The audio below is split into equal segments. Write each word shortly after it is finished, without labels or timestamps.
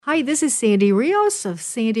Hi, this is Sandy Rios of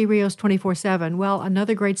Sandy Rios 24/7. Well,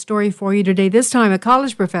 another great story for you today. This time, a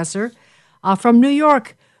college professor from New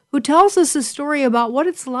York who tells us a story about what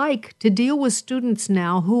it's like to deal with students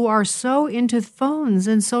now who are so into phones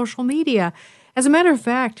and social media. As a matter of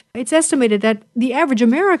fact, it's estimated that the average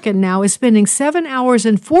American now is spending 7 hours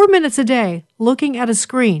and 4 minutes a day looking at a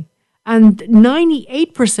screen. And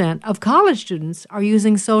 98% of college students are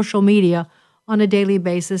using social media on a daily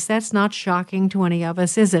basis. That's not shocking to any of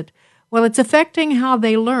us, is it? Well, it's affecting how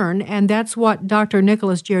they learn, and that's what Dr.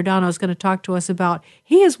 Nicholas Giordano is going to talk to us about.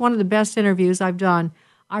 He is one of the best interviews I've done.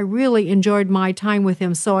 I really enjoyed my time with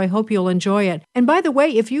him, so I hope you'll enjoy it. And by the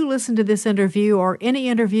way, if you listen to this interview or any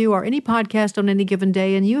podcast on any given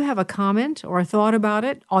day and you have a comment or a thought about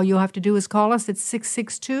it, all you'll have to do is call us at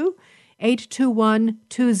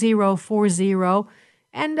 662-821-2040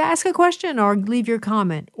 and ask a question or leave your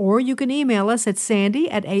comment. Or you can email us at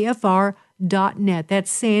sandy@afr.net.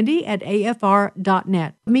 That's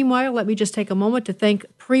sandy@afr.net. Meanwhile, let me just take a moment to thank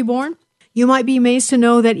Preborn. You might be amazed to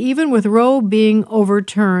know that even with Roe being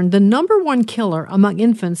overturned, the number one killer among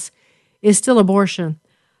infants is still abortion.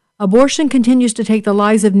 Abortion continues to take the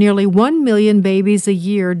lives of nearly 1 million babies a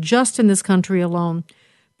year just in this country alone.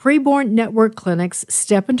 Preborn Network clinics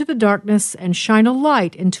step into the darkness and shine a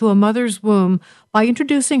light into a mother's womb by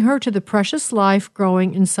introducing her to the precious life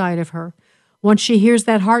growing inside of her. Once she hears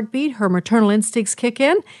that heartbeat, her maternal instincts kick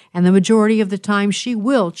in, and the majority of the time she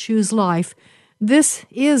will choose life. This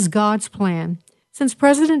is God's plan. Since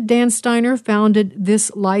President Dan Steiner founded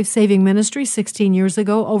this life-saving ministry 16 years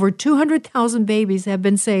ago, over 200,000 babies have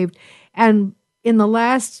been saved. And in the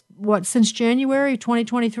last, since January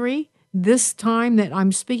 2023, this time that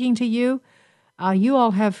I'm speaking to you, you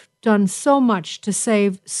all have done so much to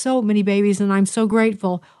save so many babies, and I'm so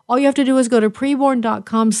grateful. All you have to do is go to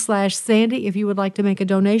preborn.com/Sandy if you would like to make a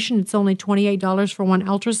donation. It's only $28 for one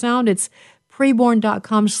ultrasound. It's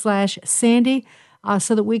preborn.com/Sandy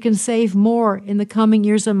so that we can save more in the coming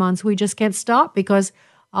years and months. We just can't stop because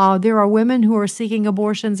there are women who are seeking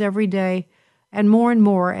abortions every day and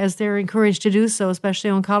more as they're encouraged to do so, especially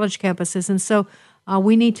on college campuses. And so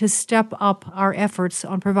we need to step up our efforts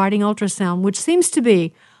on providing ultrasound, which seems to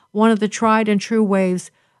be one of the tried and true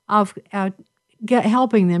ways of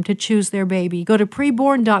helping them to choose their baby. Go to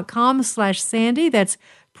preborn.com/Sandy. That's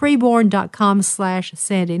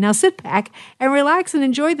preborn.com/Sandy. Now sit back and relax and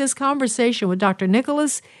enjoy this conversation with Dr.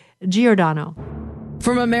 Nicholas Giordano.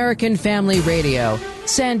 From American Family Radio,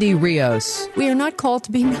 Sandy Rios. We are not called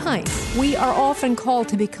to be nice. We are often called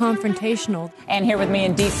to be confrontational. And here with me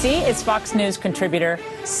in D.C. is Fox News contributor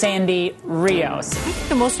Sandy Rios. I think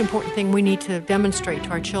the most important thing we need to demonstrate to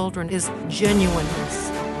our children is genuineness.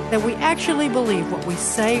 That we actually believe what we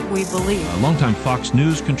say we believe. Longtime Fox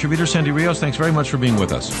News contributor Sandy Rios, thanks very much for being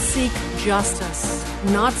with us. Seek justice.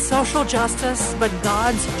 Not social justice, but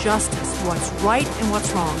God's justice. What's right and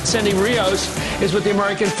what's wrong. Sandy Rios is with the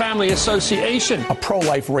American Family Association, a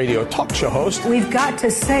pro-life radio talk show host. We've got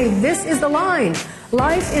to say, this is the line.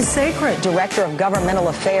 Life is sacred. Director of Governmental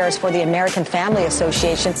Affairs for the American Family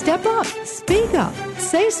Association. Step up. Speak up.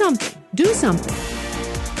 Say something. Do something.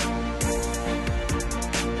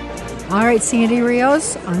 All right, Sandy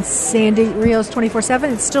Rios on Sandy Rios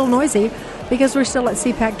 24/7. It's still noisy because we're still at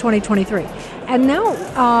CPAC 2023. And now,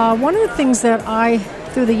 one of the things that I,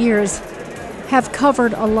 through the years, have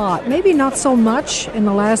covered a lot, maybe not so much in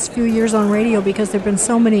the last few years on radio because there have been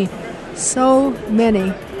so many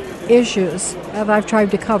issues that I've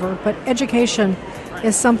tried to cover, but education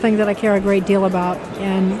is something that I care a great deal about,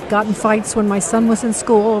 and got in fights when my son was in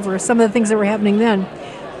school over some of the things that were happening then.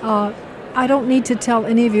 I don't need to tell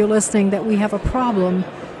any of you listening that we have a problem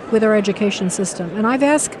with our education system. And I've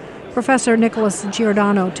asked Professor Nicholas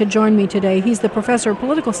Giordano to join me today. He's the professor of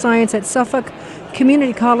political science at Suffolk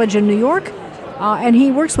Community College in New York. And he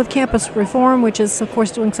works with Campus Reform, which is, of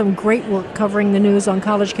course, doing some great work covering the news on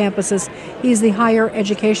college campuses. He's the higher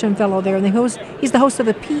education fellow there. And he's the host of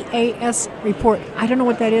the PAS report. I don't know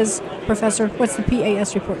what that is, Professor. What's the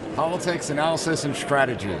PAS report? Politics, Analysis, and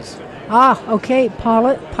Strategies. Ah, okay,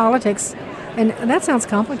 politics. And that sounds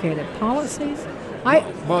complicated. Policies?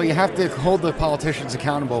 Well, you have to hold the politicians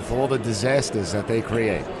accountable for all the disasters that they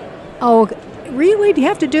create. Oh, really? Do you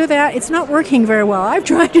have to do that? It's not working very well. I've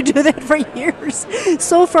tried to do that for years.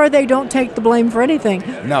 So far, they don't take the blame for anything.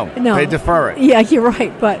 No, they defer it. Yeah, you're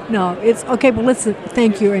right. But no, it's okay. But listen,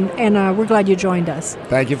 thank you. And we're glad you joined us.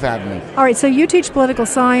 Thank you for having me. All right, so you teach political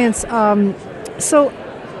science. So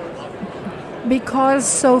because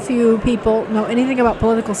so few people know anything about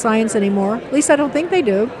political science anymore, at least I don't think they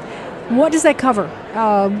do, What does that cover?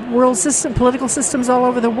 World system, political systems all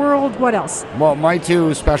over the world. What else? Well, my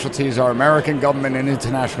two specialties are American government and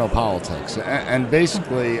international politics. And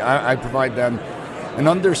basically, I provide them an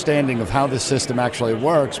understanding of how the system actually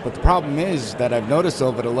works. But the problem is that I've noticed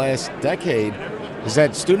over the last decade is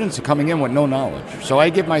that students are coming in with no knowledge. So I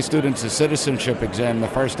give my students a citizenship exam the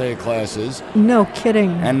first day of classes. No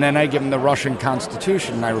kidding. And then I give them the Russian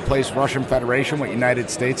Constitution. And I replace Russian Federation with United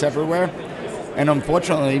States everywhere. And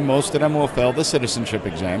unfortunately, most of them will fail the citizenship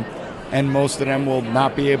exam. And most of them will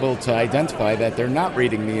not be able to identify that they're not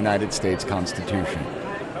reading the United States Constitution.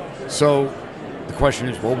 So the question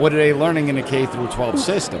is, well, what are they learning in a K through 12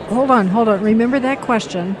 system? Hold on. Remember that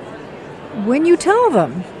question. When you tell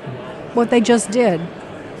them what they just did,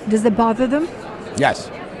 does it bother them?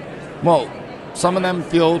 Yes. Well, some of them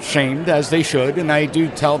feel shamed, as they should, and I do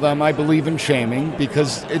tell them I believe in shaming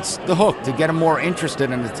because it's the hook to get them more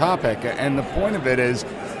interested in the topic. And the point of it is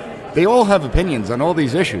they all have opinions on all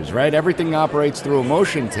these issues, right? Everything operates through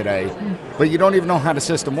emotion today, but you don't even know how the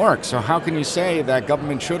system works. So how can you say that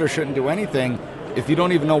government should or shouldn't do anything if you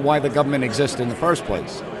don't even know why the government exists in the first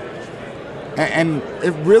place? And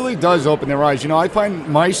it really does open their eyes. You know, I find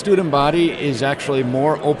my student body is actually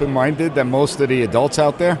more open-minded than most of the adults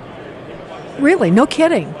out there. Really? No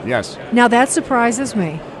kidding? Yes. Now that surprises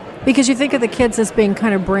me because you think of the kids as being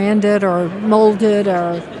kind of branded or molded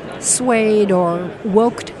or swayed or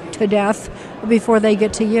woked to death before they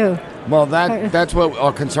get to you. Well, that's what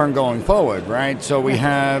our concern going forward, right? So we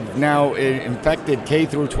have now infected K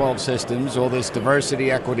through 12 systems, all this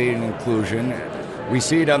diversity, equity, and inclusion. We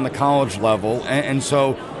see it on the college level, and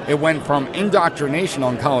so it went from indoctrination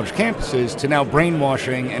on college campuses to now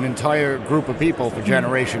brainwashing an entire group of people for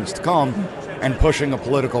generations to come and pushing a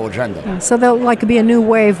political agenda. So there'll be a new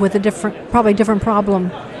wave with probably different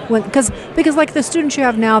problem. Because like the students you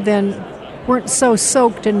have now then weren't so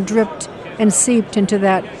soaked and dripped and seeped into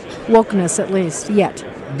that wokeness, at least, yet.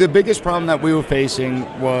 The biggest problem that we were facing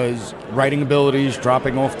was writing abilities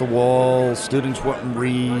dropping off the wall. Students wouldn't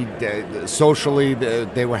read. Socially,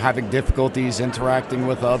 they were having difficulties interacting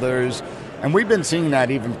with others. And we've been seeing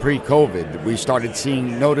that even pre-COVID. We started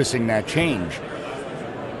noticing that change.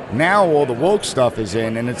 Now all the woke stuff is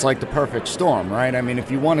in, and it's like the perfect storm, right? I mean,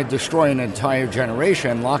 if you want to destroy an entire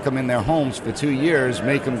generation, lock them in their homes for 2 years,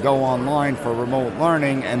 make them go online for remote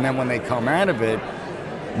learning, and then when they come out of it,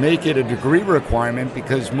 make it a degree requirement,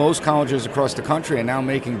 because most colleges across the country are now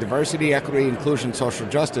making diversity, equity, inclusion, social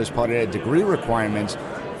justice part of their degree requirements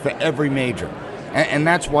for every major. And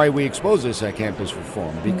that's why we expose this at Campus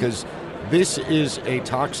Reform, because this is a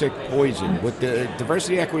toxic poison. What the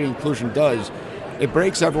diversity, equity, inclusion does, it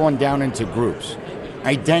breaks everyone down into groups.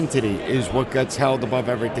 Identity is what gets held above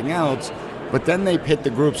everything else, but then they pit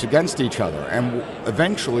the groups against each other, and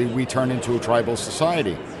eventually we turn into a tribal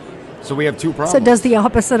society. So we have two problems. So it does the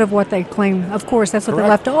opposite of what they claim. Of course, that's what the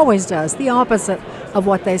left always does. The opposite of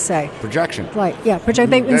what they say. Projection. Right, yeah.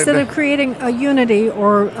 Instead of creating a unity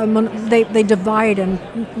or they divide and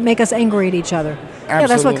make us angry at each other. Absolutely. Yeah,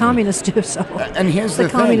 that's what communists do. So. And here's the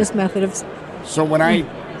communist method of... So when I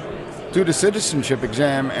do the citizenship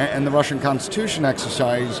exam and the Russian Constitution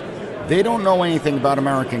exercise, they don't know anything about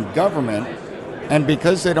American government. And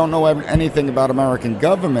because they don't know anything about American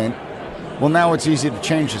government, well, now it's easy to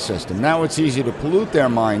change the system. Now it's easy to pollute their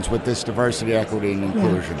minds with this diversity, equity, and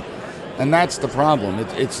inclusion. Yeah. And that's the problem.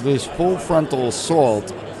 It's this full frontal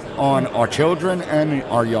assault on our children and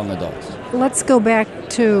our young adults. Let's go back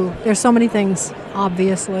to, there's so many things,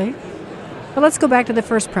 obviously, but let's go back to the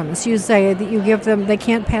first premise. You say that you give them, they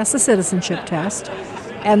can't pass the citizenship test,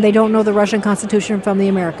 and they don't know the Russian Constitution from the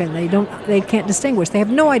American. They can't distinguish. They have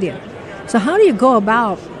no idea. So how do you go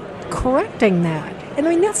about correcting that? And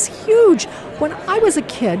I mean, that's huge. When I was a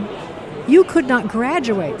kid, you could not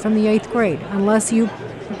graduate from the 8th grade unless you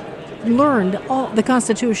learned all the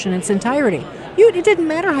Constitution in its entirety. It didn't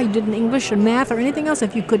matter how you did in English and math or anything else.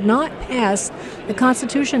 If you could not pass the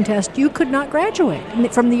Constitution test, you could not graduate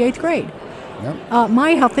from the 8th grade. Yep.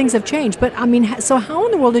 How things have changed. But I mean, so how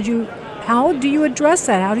in the world how do you address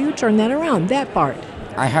that? How do you turn that around, that part?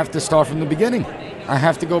 I have to start from the beginning. I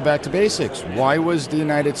have to go back to basics. Why was the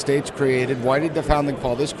United States created? Why did the Founding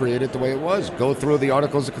Fathers create it the way it was? Go through the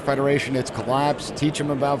Articles of Confederation, its collapse, teach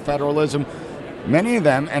them about federalism. Many of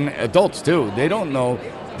them, and adults too, they don't know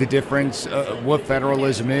the difference, what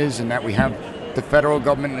federalism is, and that we have the federal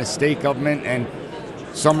government and the state government, and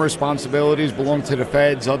some responsibilities belong to the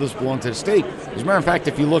feds, others belong to the state. As a matter of fact,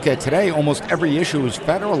 if you look at today, almost every issue is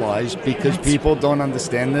federalized because people don't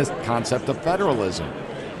understand this concept of federalism.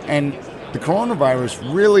 And the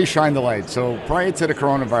coronavirus really shined the light. So prior to the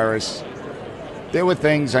coronavirus, there were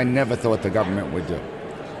things I never thought the government would do.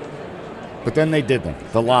 But then they did them.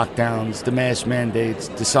 The lockdowns, the mask mandates,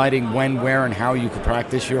 deciding when, where, and how you could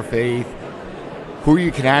practice your faith, who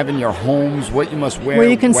you could have in your homes, what you must wear, where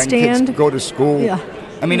you can when stand, kids go to school. Yeah.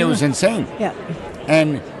 I mean, it was insane. Yeah.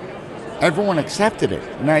 And everyone accepted it.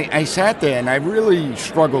 And I sat there and I really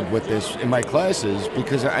struggled with this in my classes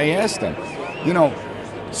because I asked them,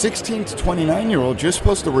 16 to 29-year-olds, you're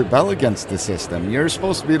supposed to rebel against the system. You're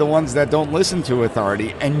supposed to be the ones that don't listen to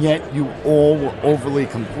authority, and yet you all were overly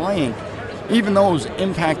compliant. Even though it was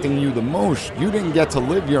impacting you the most, you didn't get to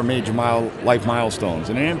live your major life milestones,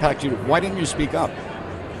 and it impacted you. Why didn't you speak up?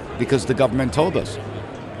 Because the government told us.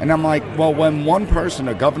 And I'm like, well, when one person,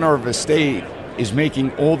 a governor of a state, is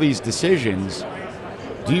making all these decisions,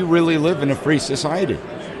 do you really live in a free society?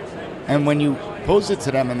 And when you pose it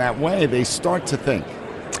to them in that way, they start to think.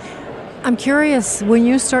 I'm curious, when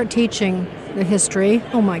you start teaching the history,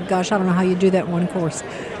 oh my gosh, I don't know how you do that in one course.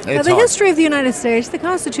 The history of the United States, the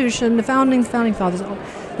Constitution, the founding fathers,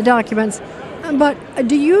 the documents. But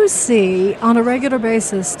do you see, on a regular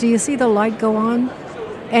basis, do you see the light go on?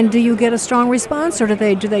 And do you get a strong response, or do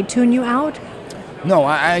they tune you out? No,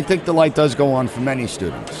 I think the light does go on for many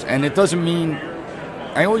students. And it doesn't mean,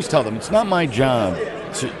 I always tell them, it's not my job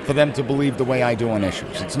for them to believe the way I do on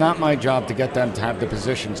issues. It's not my job to get them to have the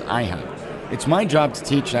positions I have. It's my job to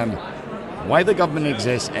teach them why the government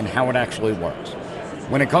exists and how it actually works.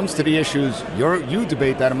 When it comes to the issues, you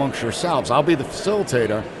debate that amongst yourselves. I'll be the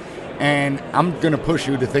facilitator, and I'm going to push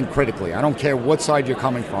you to think critically. I don't care what side you're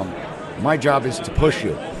coming from. My job is to push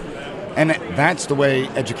you. And that's the way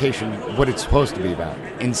education, what it's supposed to be about.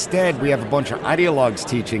 Instead, we have a bunch of ideologues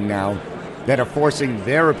teaching now that are forcing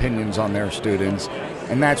their opinions on their students,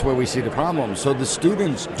 and that's where we see the problem. So the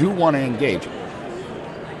students do want to engage.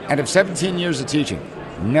 Out of 17 years of teaching,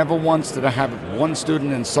 never once did I have one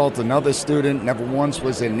student insult another student. Never once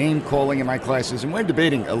was there name calling in my classes. And we're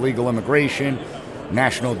debating illegal immigration,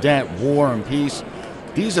 national debt, war and peace.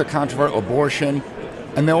 These are controversial, abortion,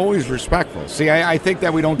 and they're always respectful. See, I think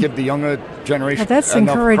that we don't give the younger generation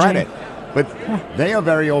enough credit, but they are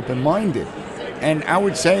very open-minded. And I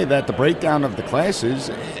would say that the breakdown of the classes,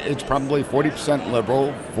 it's probably 40%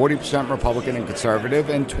 liberal, 40% Republican and conservative,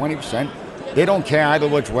 and 20%. They don't care either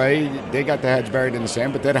which way. They got their heads buried in the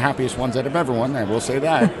sand, but they're the happiest ones out of everyone. I will say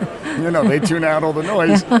that. They tune out all the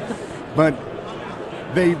noise. But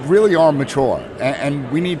they really are mature,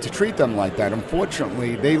 and we need to treat them like that.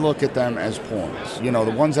 Unfortunately, they look at them as pawns. The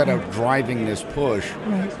ones that are driving this push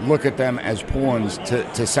look at them as pawns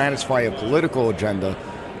to satisfy a political agenda,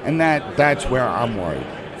 and that's where I'm worried.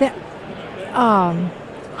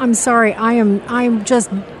 I'm sorry. I'm just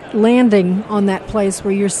landing on that place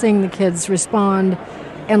where you're seeing the kids respond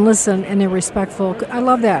and listen, and they're respectful. I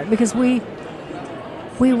love that, because we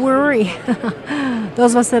worry,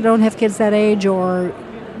 those of us that don't have kids that age or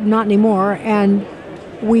not anymore, and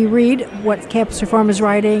we read what Campus Reform is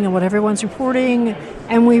writing and what everyone's reporting,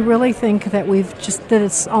 and we really think that that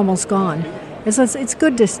it's almost gone. And so it's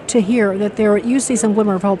good to hear that you see some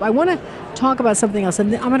glimmer of hope. I want to talk about something else,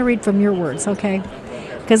 and I'm going to read from your words, okay?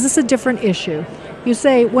 Because this is a different issue. You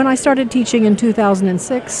say, when I started teaching in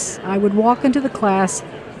 2006, I would walk into the class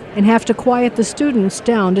and have to quiet the students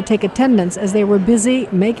down to take attendance as they were busy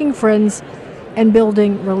making friends and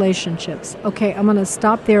building relationships. Okay, I'm going to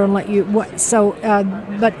stop there and let you...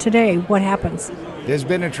 but today, what happens? There's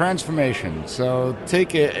been a transformation. So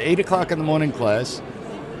take a 8 o'clock in the morning class,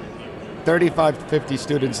 35 to 50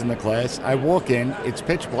 students in the class. I walk in, it's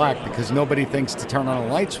pitch black because nobody thinks to turn on a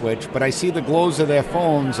light switch, but I see the glows of their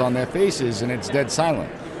phones on their faces, and it's dead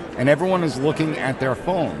silent. And everyone is looking at their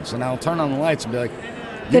phones, and I'll turn on the lights and be like,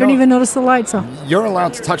 they don't even notice the lights on. You're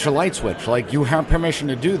allowed to touch a light switch. Like, you have permission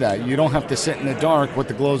to do that. You don't have to sit in the dark with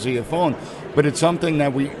the glows of your phone. But it's something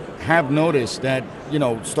that we have noticed that,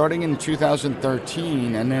 starting in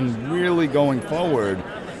 2013 and then really going forward,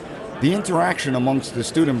 the interaction amongst the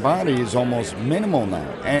student body is almost minimal now.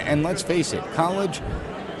 And let's face it, college,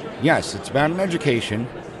 yes, it's about an education.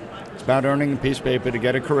 It's about earning a piece of paper to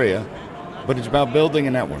get a career. But it's about building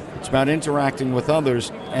a network. It's about interacting with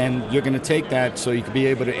others, and you're going to take that so you can be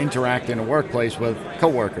able to interact in a workplace with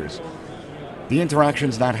coworkers. The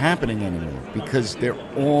interaction's not happening anymore because they're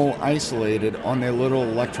all isolated on their little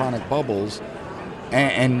electronic bubbles,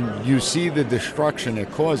 and you see the destruction it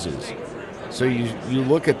causes. So you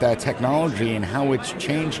look at that technology and how it's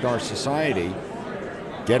changed our society.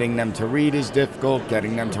 Getting them to read is difficult,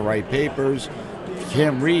 getting them to write papers. If you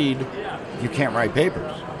can't read, you can't write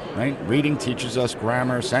papers. Right? Reading teaches us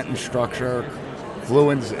grammar, sentence structure,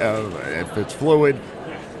 fluence, if it's fluid.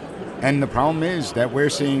 And the problem is that we're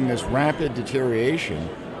seeing this rapid deterioration,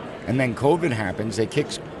 and then COVID happens. They kick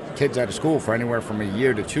kids out of school for anywhere from a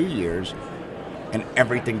year to 2 years, and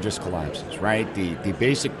everything just collapses, right? The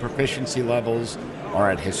basic proficiency levels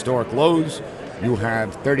are at historic lows. You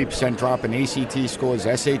have 30% drop in ACT scores,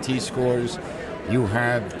 SAT scores. You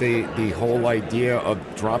have the whole idea of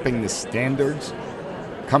dropping the standards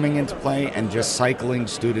coming into play and just cycling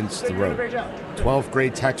students through. 12th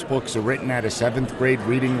grade textbooks are written at a 7th grade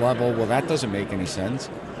reading level. Well, that doesn't make any sense.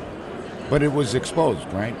 But it was exposed,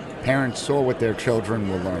 right? Parents saw what their children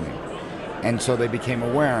were learning. And so they became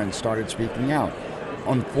aware and started speaking out.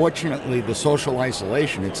 Unfortunately, the social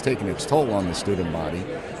isolation, it's taken its toll on the student body.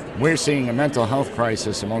 We're seeing a mental health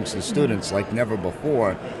crisis amongst the students like never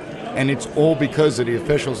before. And it's all because of the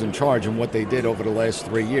officials in charge and what they did over the last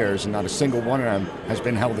 3 years, and not a single one of them has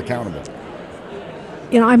been held accountable.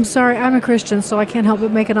 You know, I'm sorry, I'm a Christian, so I can't help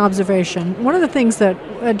but make an observation. One of the things that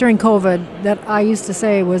during COVID that I used to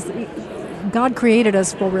say was God created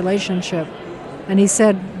us for relationship. And he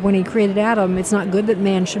said when he created Adam, it's not good that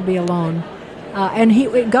man should be alone.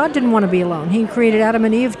 God didn't want to be alone. He created Adam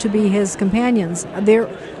and Eve to be his companions.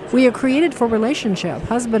 We are created for relationship,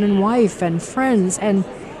 husband and wife and friends, and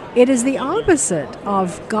it is the opposite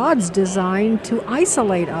of God's design to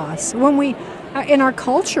isolate us. When we, in our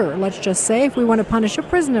culture, let's just say, if we want to punish a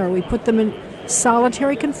prisoner, we put them in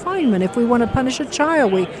solitary confinement. If we want to punish a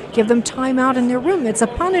child, we give them time out in their room. It's a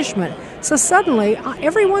punishment. So suddenly,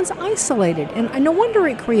 everyone's isolated. And no wonder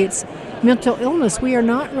it creates mental illness. We are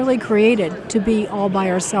not really created to be all by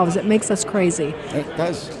ourselves. It makes us crazy. It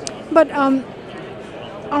does. But,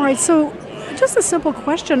 all right, so just a simple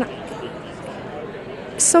question.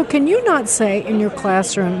 So can you not say in your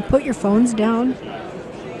classroom, put your phones down?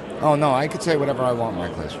 Oh, no, I could say whatever I want in my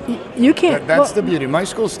classroom. You can't. That's the beauty. My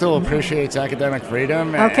school still appreciates academic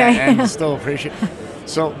freedom okay. and still appreciate.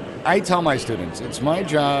 So I tell my students, it's my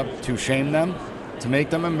job to shame them, to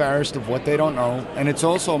make them embarrassed of what they don't know, and it's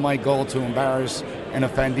also my goal to embarrass and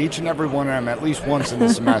offend each and every one of them at least once in the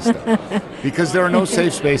semester. Because there are no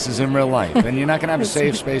safe spaces in real life, and you're not going to have a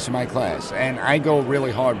safe space in my class. And I go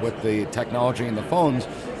really hard with the technology and the phones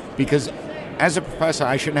because as a professor,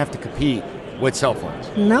 I shouldn't have to compete with cell phones.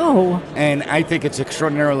 No. And I think it's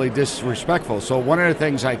extraordinarily disrespectful. So one of the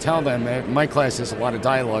things I tell them, my class has a lot of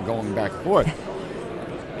dialogue going back and forth.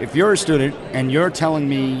 If you're a student and you're telling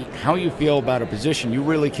me how you feel about a position you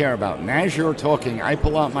really care about, and as you're talking, I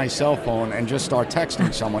pull out my cell phone and just start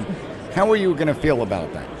texting someone, how are you going to feel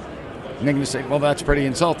about that? And they're going to say, well, that's pretty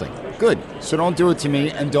insulting. Good. So don't do it to me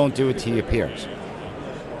and don't do it to your peers.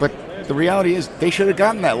 But the reality is they should have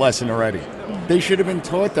gotten that lesson already. They should have been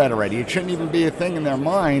taught that already. It shouldn't even be a thing in their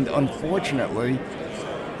mind. Unfortunately,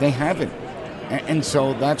 they haven't. And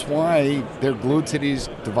so that's why they're glued to these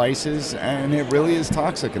devices, and it really is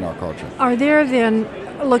toxic in our culture. Are there then,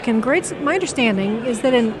 look, in grades, my understanding is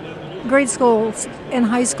that in grade schools and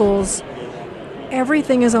high schools,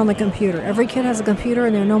 everything is on the computer. Every kid has a computer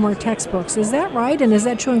and there are no more textbooks. Is that right? And is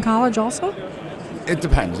that true in college also? It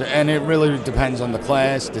depends, and it really depends on the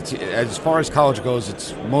class. As far as college goes,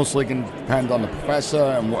 it's mostly going to depend on the professor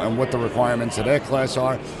and what the requirements of their class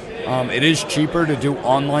are. It is cheaper to do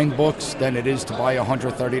online books than it is to buy a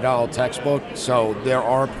 $130 textbook, so there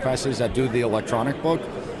are professors that do the electronic book.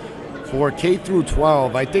 For K through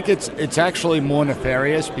 12, I think it's actually more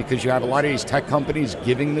nefarious because you have a lot of these tech companies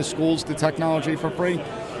giving the schools the technology for free,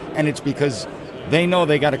 and it's because they know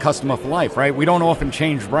they got a customer for life, right? We don't often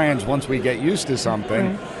change brands once we get used to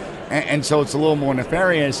something. Right. And so it's a little more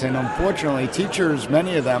nefarious, and unfortunately, teachers,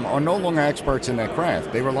 many of them, are no longer experts in their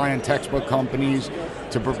craft. They rely on textbook companies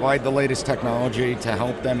to provide the latest technology to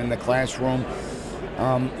help them in the classroom.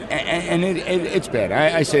 And it's bad.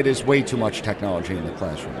 I say there's way too much technology in the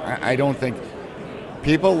classroom. I don't think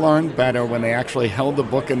people learned better when they actually held the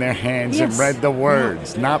book in their hands and read the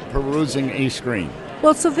words, not perusing a screen.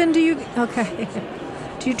 Well, so then do you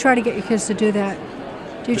try to get your kids to do that?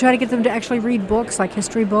 Do you try to get them to actually read books, like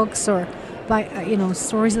history books or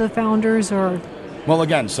stories of the founders or... Well,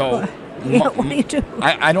 again, so... what do you do?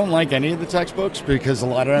 I don't like any of the textbooks because a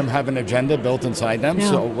lot of them have an agenda built inside them.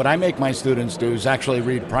 Yeah. So what I make my students do is actually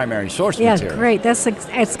read primary source material. Yeah, great.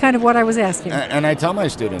 That's kind of what I was asking. And I tell my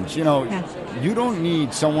students, you don't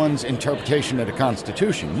need someone's interpretation of the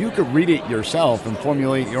Constitution. You could read it yourself and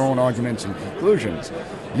formulate your own arguments and conclusions.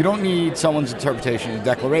 You don't need someone's interpretation of the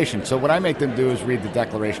Declaration. So what I make them do is read the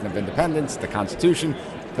Declaration of Independence, the Constitution,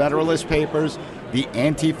 Federalist Papers, the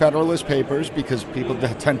Anti-Federalist Papers, because people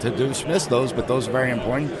tend to dismiss those, but those are very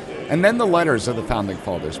important. And then the letters of the Founding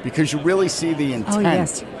Fathers, because you really see the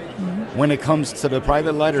intent when it comes to the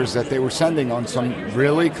private letters that they were sending on some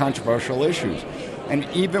really controversial issues. And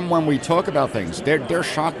even when we talk about things, they're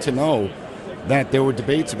shocked to know that there were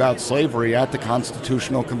debates about slavery at the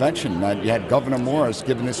Constitutional Convention, that you had Governor Morris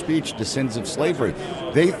giving a speech, The Sins of Slavery.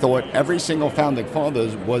 They thought every single founding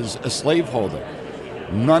father was a slaveholder.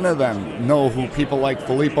 None of them know who people like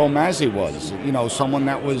Filippo Mazzi was, someone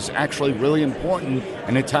that was actually really important,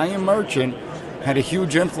 an Italian merchant, had a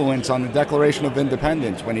huge influence on the Declaration of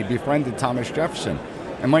Independence when he befriended Thomas Jefferson.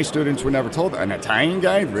 And my students were never told, an Italian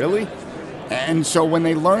guy, really? And so when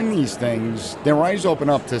they learn these things, their eyes open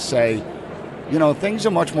up to say, things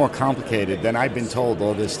are much more complicated than I've been told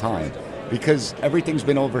all this time, because everything's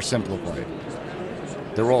been oversimplified.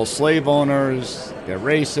 They're all slave owners, they're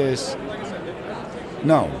racist.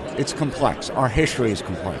 No, it's complex. Our history is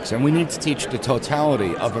complex, and we need to teach the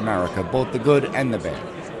totality of America, both the good and the bad.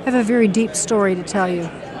 I have a very deep story to tell you.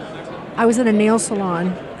 I was in a nail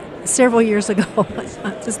salon several years ago.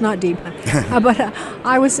 It's not deep. But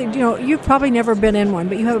I was, you've probably never been in one,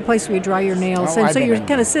 but you have a place where you dry your nails. And so you're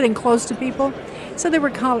kind of sitting close to people. So there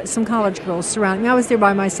were some college girls surrounding me. I was there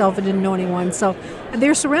by myself and didn't know anyone. So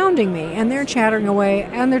they're surrounding me, and they're chattering away,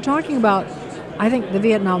 and they're talking about, I think, the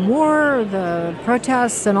Vietnam War, the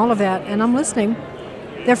protests, and all of that. And I'm listening.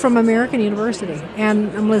 They're from American University. And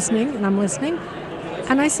I'm listening, and I'm listening.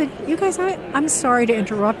 And I said, you guys, I'm sorry to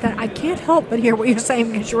interrupt that. I can't help but hear what you're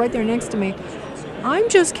saying because you're right there next to me. I'm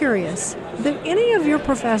just curious, did any of your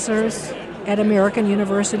professors at American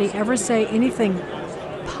University ever say anything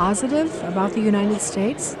positive about the United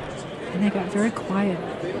States? And they got very quiet.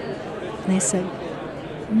 And they said,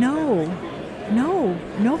 no,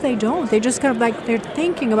 they don't. They just kind of like, they're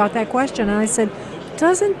thinking about that question. And I said,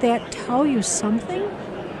 doesn't that tell you something?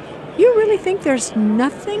 You really think there's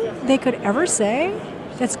nothing they could ever say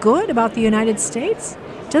that's good about the United States?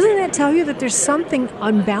 Doesn't that tell you that there's something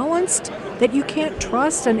unbalanced that you can't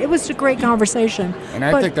trust? And it was a great conversation. And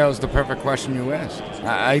I think that was the perfect question you asked.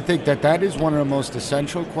 I think that is one of the most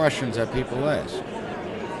essential questions that people ask.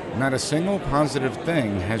 Not a single positive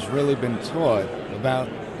thing has really been taught about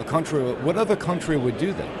a country. What other country would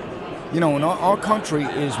do that? And our country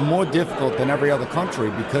is more difficult than every other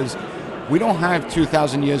country because we don't have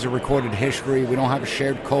 2,000 years of recorded history. We don't have a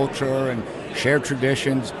shared culture and shared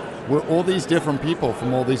traditions. We're all these different people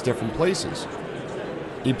from all these different places.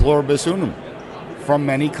 E pluribus unum. From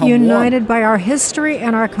many come united one. By our history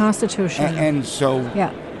and our Constitution. And so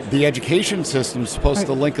the education system is supposed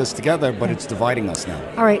to link us together, but it's dividing us now.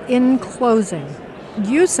 All right, in closing,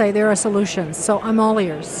 you say there are solutions, so I'm all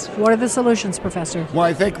ears. What are the solutions, Professor? Well,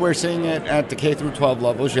 I think we're seeing it at the K through 12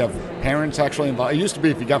 levels. You have parents actually involved. It used to be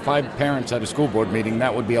if you got 5 parents at a school board meeting,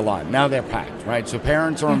 that would be a lot. Now they're packed, right? So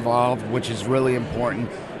parents are involved, which is really important.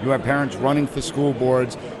 You have parents running for school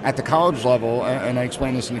boards at the college level, and I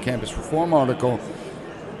explained this in the Campus Reform article.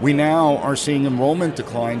 We now are seeing enrollment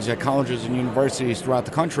declines at colleges and universities throughout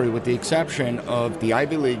the country, with the exception of the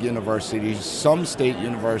Ivy League universities, some state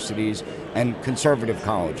universities, and conservative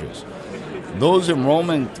colleges. Those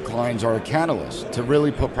enrollment declines are a catalyst to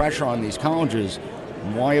really put pressure on these colleges.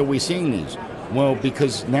 Why are we seeing these? Well,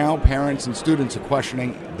 because now parents and students are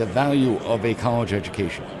questioning the value of a college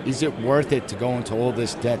education. Is it worth it to go into all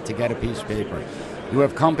this debt to get a piece of paper? You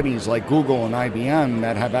have companies like Google and IBM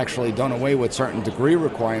that have actually done away with certain degree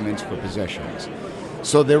requirements for positions.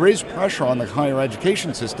 So there is pressure on the higher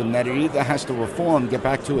education system that it either has to reform, get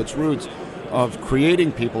back to its roots of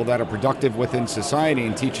creating people that are productive within society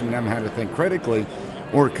and teaching them how to think critically,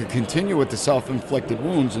 or it could continue with the self-inflicted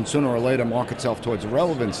wounds and sooner or later mark itself towards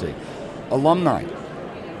irrelevancy. Alumni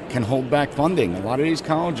can hold back funding. A lot of these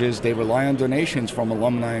colleges, they rely on donations from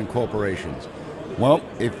alumni and corporations. Well,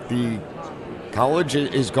 if the college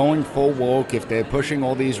is going full woke, if they're pushing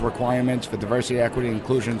all these requirements for diversity, equity,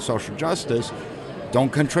 inclusion, social justice, don't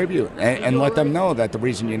contribute. And let them know that the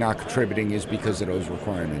reason you're not contributing is because of those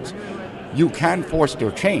requirements. You can force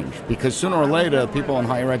their change, because sooner or later, people in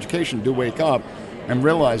higher education do wake up and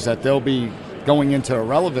realize that they'll be going into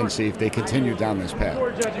irrelevancy if they continue down this path.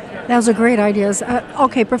 Those are great ideas.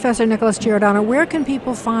 Okay, Professor Nicholas Giordano, where can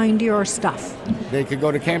people find your stuff? They could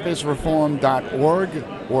go to campusreform.org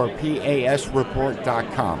or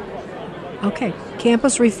pasreport.com. Okay,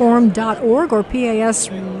 campusreform.org or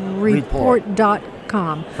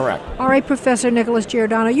pasreport.com. Correct. All right, Professor Nicholas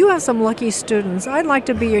Giordano, you have some lucky students. I'd like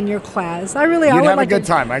to be in your class. I would have like a good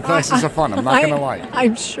time. My classes are fun. I'm not going to lie.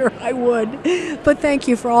 I'm sure I would. But thank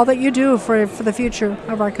you for all that you do for the future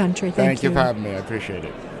of our country. Thank you. Thank you for having me. I appreciate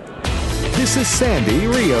it. This is Sandy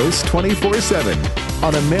Rios 24/7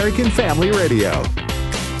 on American Family Radio.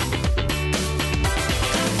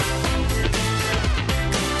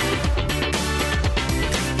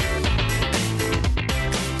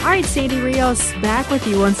 All right, Sandy Rios back with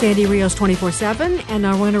you on Sandy Rios 24/7. And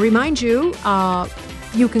I want to remind you,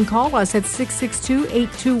 You can call us at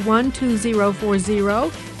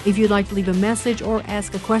 662-821-2040 if you'd like to leave a message or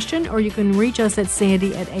ask a question, or you can reach us at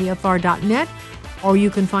sandy@afr.net, or you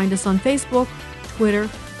can find us on Facebook, Twitter,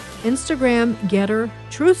 Instagram, Getter,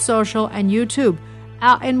 Truth Social, and YouTube.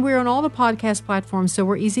 And we're on all the podcast platforms, so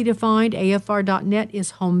we're easy to find. AFR.net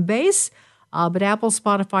is home base, but Apple,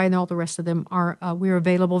 Spotify, and all the rest of them we're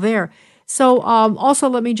available there. So also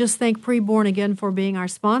let me just thank Preborn again for being our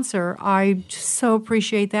sponsor. I just so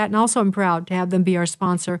appreciate that, and also I'm proud to have them be our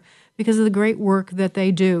sponsor because of the great work that they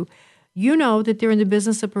do. You know that they're in the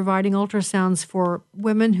business of providing ultrasounds for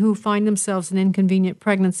women who find themselves in inconvenient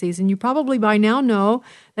pregnancies, and you probably by now know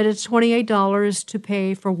that it's $28 to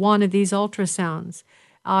pay for one of these ultrasounds.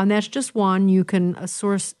 And that's just one. You can,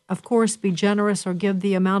 of course, be generous or give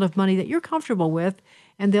the amount of money that you're comfortable with,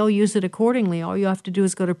 and they'll use it accordingly. All you have to do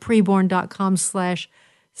is go to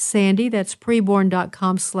preborn.com/Sandy. That's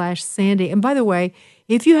preborn.com/Sandy. And by the way,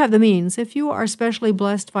 if you have the means, if you are especially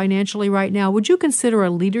blessed financially right now, would you consider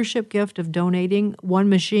a leadership gift of donating one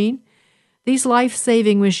machine? These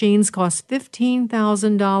life-saving machines cost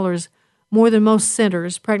 $15,000, more than most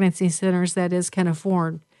centers, pregnancy centers, that is, can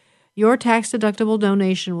afford. Your tax-deductible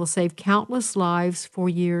donation will save countless lives for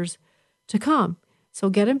years to come. So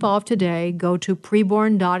get involved today. Go to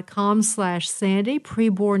preborn.com/Sandy,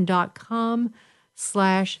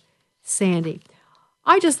 preborn.com/Sandy.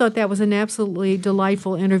 I just thought that was an absolutely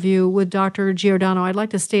delightful interview with Dr. Giordano. I'd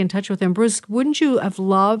like to stay in touch with him. Bruce, wouldn't you have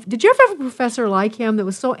loved, did you ever have a professor like him that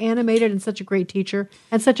was so animated and such a great teacher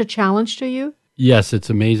and such a challenge to you? Yes, it's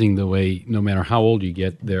amazing the way, no matter how old you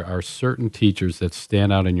get, there are certain teachers that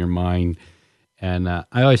stand out in your mind. And I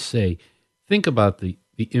always say, think about the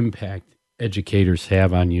impact educators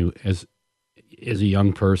have on you as a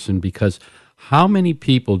young person, because how many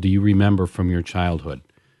people do you remember from your childhood?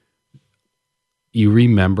 You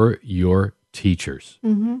remember your teachers,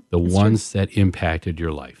 the ones that impacted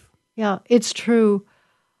your life. Yeah, it's true.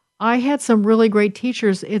 I had some really great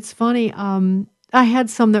teachers. It's funny. I had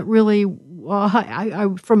some that really,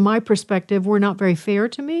 from my perspective, were not very fair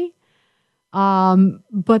to me.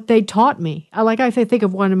 But they taught me. I think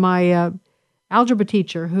of one of my algebra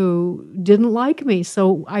teacher who didn't like me,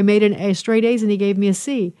 so I made a straight A's and he gave me a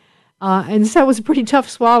C. And so that was a pretty tough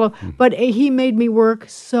swallow. But he made me work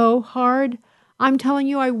so hard. I'm telling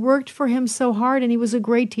you, I worked for him so hard, and he was a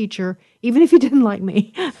great teacher, even if he didn't like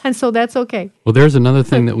me. And so that's okay. Well, there's another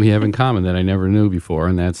thing that we have in common that I never knew before,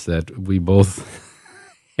 and that's that we both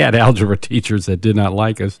had algebra teachers that did not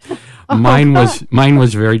like us. Mine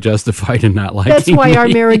was very justified in not liking me. That's why our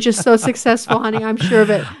marriage is so successful, honey. I'm sure of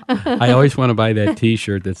it. I always want to buy that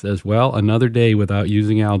T-shirt that says, well, another day without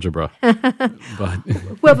using algebra.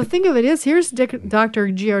 Well, the thing of it is, here's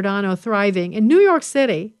Dr. Giordano thriving in New York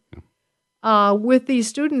City with these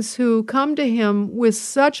students who come to him with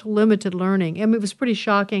such limited learning. I mean, it was pretty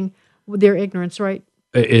shocking with their ignorance, right?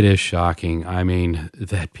 It is shocking. I mean,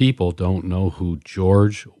 that people don't know who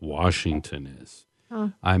George Washington is.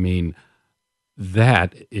 I mean,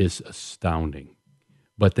 that is astounding.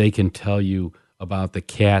 But they can tell you about the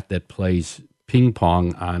cat that plays ping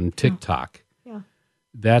pong on TikTok. Yeah.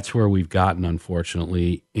 That's where we've gotten,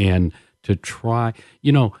 unfortunately. And to try,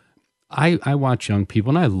 I watch young people,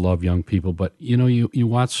 and I love young people, but, you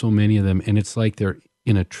watch so many of them, and it's like they're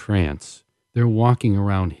in a trance. They're walking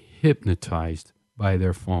around hypnotized by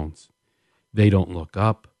their phones. They don't look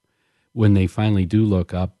up. When they finally do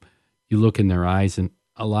look up, you look in their eyes, and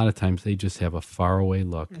a lot of times they just have a faraway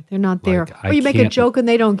look. They're not there. Or you make a joke and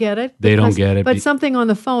they don't get it. They don't get it. But something on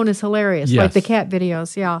the phone is hilarious, like the cat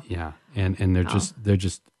videos, yeah. Yeah, and they're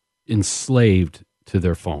just enslaved to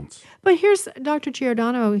their phones. But here's Dr.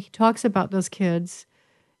 Giordano. He talks about those kids,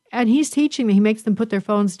 and he's teaching them. He makes them put their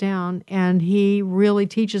phones down, and he really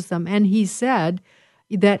teaches them. And he said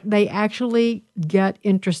that they actually get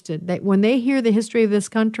interested. That when they hear the history of this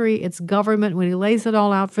country, its government, when he lays it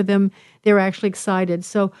all out for them, they're actually excited.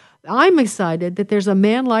 So I'm excited that there's a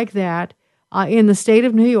man like that in the state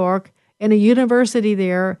of New York, in a university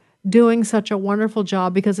there, doing such a wonderful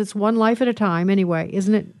job, because it's one life at a time anyway,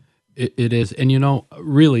 isn't it? It is. And,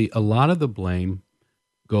 really, a lot of the blame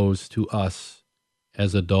goes to us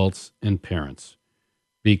as adults and parents,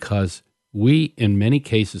 because we, in many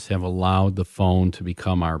cases, have allowed the phone to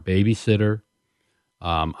become our babysitter,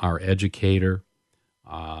 our educator.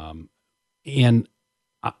 And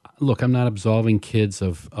look, I'm not absolving kids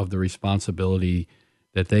of the responsibility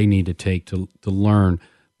that they need to take to learn,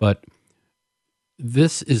 but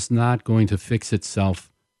this is not going to fix itself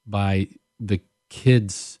by the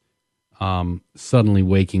kids suddenly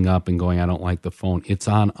waking up and going, I don't like the phone. It's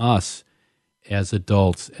on us as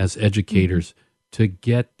adults, as educators, to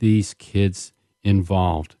get these kids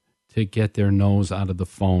involved to get their nose out of the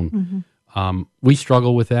phone. We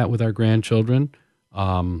struggle with that with our grandchildren.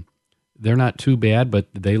 They're not too bad, but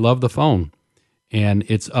they love the phone. And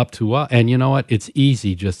it's up to us. And you know what? It's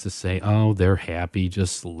easy just to say, oh, they're happy.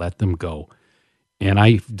 Just let them go. And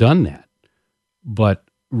I've done that. But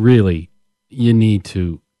really, you need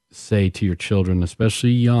to say to your children,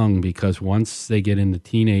 especially young, because once they get into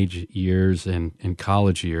teenage years and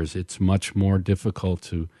college years, it's much more difficult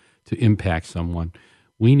to impact someone.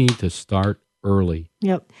 We need to start early.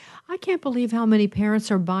 Yep. I can't believe how many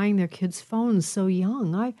parents are buying their kids phones so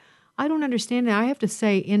young. I don't understand that. I have to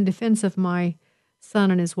say, in defense of my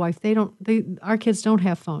son and his wife, our kids don't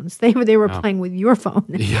have phones. They were playing with your phone.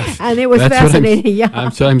 Yes. And it was fascinating.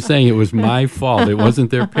 I'm saying it was my fault. It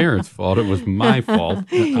wasn't their parents' fault. It was my fault.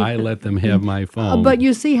 I let them have my phone. But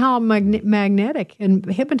you see how magnetic and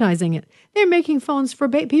hypnotizing it. They're making phones for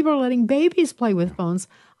people are letting babies play with phones.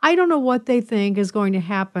 I don't know what they think is going to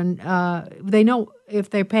happen. They know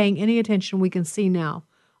if they're paying any attention, we can see now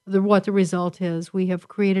what the result is. We have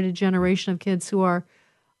created a generation of kids who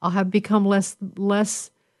have become less,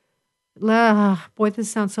 boy,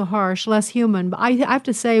 this sounds so harsh, less human. But I have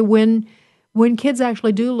to say, when kids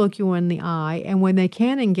actually do look you in the eye and when they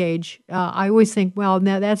can engage, I always think, well,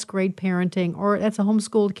 now that's great parenting, or that's a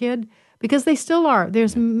homeschooled kid, because they still are.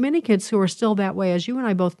 There's many kids who are still that way, as you and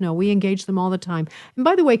I both know. We engage them all the time. And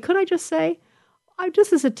by the way, could I just say,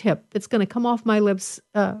 just as a tip that's going to come off my lips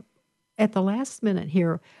at the last minute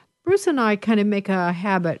here, Bruce and I kind of make a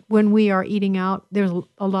habit when we are eating out. There's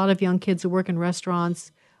a lot of young kids who work in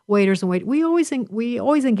restaurants, waiters and wait. We always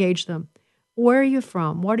engage them. Where are you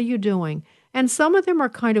from? What are you doing? And some of them are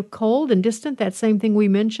kind of cold and distant. That same thing we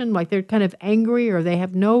mentioned, like they're kind of angry or they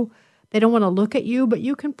don't want to look at you. But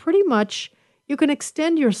you can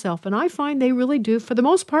extend yourself, and I find they really do, for the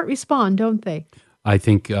most part, respond, don't they? I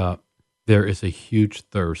think there is a huge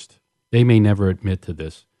thirst. They may never admit to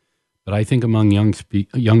this, but I think among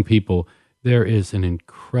young people, there is an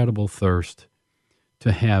incredible thirst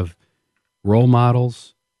to have role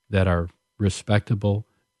models that are respectable,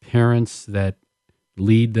 parents that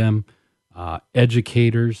lead them,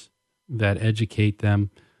 educators that educate them.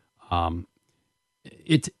 As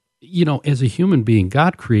a human being,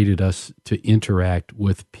 God created us to interact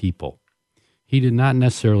with people. He did not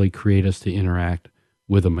necessarily create us to interact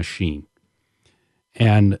with a machine.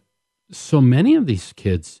 And so many of these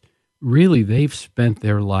kids, really, they've spent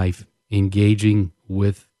their life engaging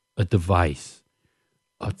with a device,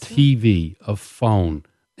 a TV, a phone,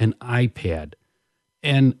 an iPad.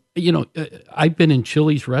 And, I've been in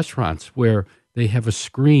Chili's restaurants where they have a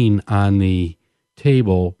screen on the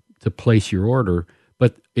table to place your order,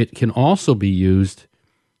 but it can also be used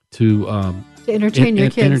to entertain your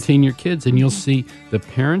kids. Entertain your kids. And you'll see the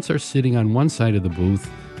parents are sitting on one side of the booth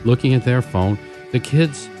looking at their phone. The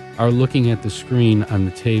kids are looking at the screen on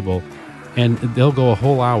the table, and they'll go a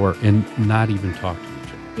whole hour and not even talk to each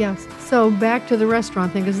other. Yes. So back to the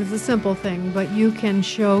restaurant thing, because it's a simple thing, but you can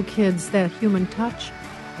show kids that human touch,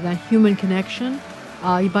 that human connection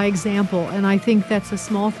by example. And I think that's a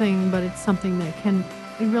small thing, but it's something that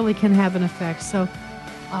really can have an effect. So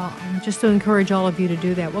just to encourage all of you to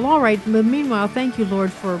do that. Well, all right. But meanwhile, thank you,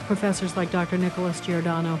 Lord, for professors like Dr. Nicholas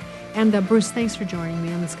Giordano. And Bruce, thanks for joining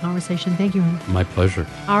me on this conversation. Thank you. My pleasure.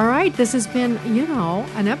 All right. This has been,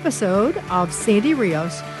 an episode of Sandy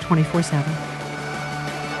Rios 24/7.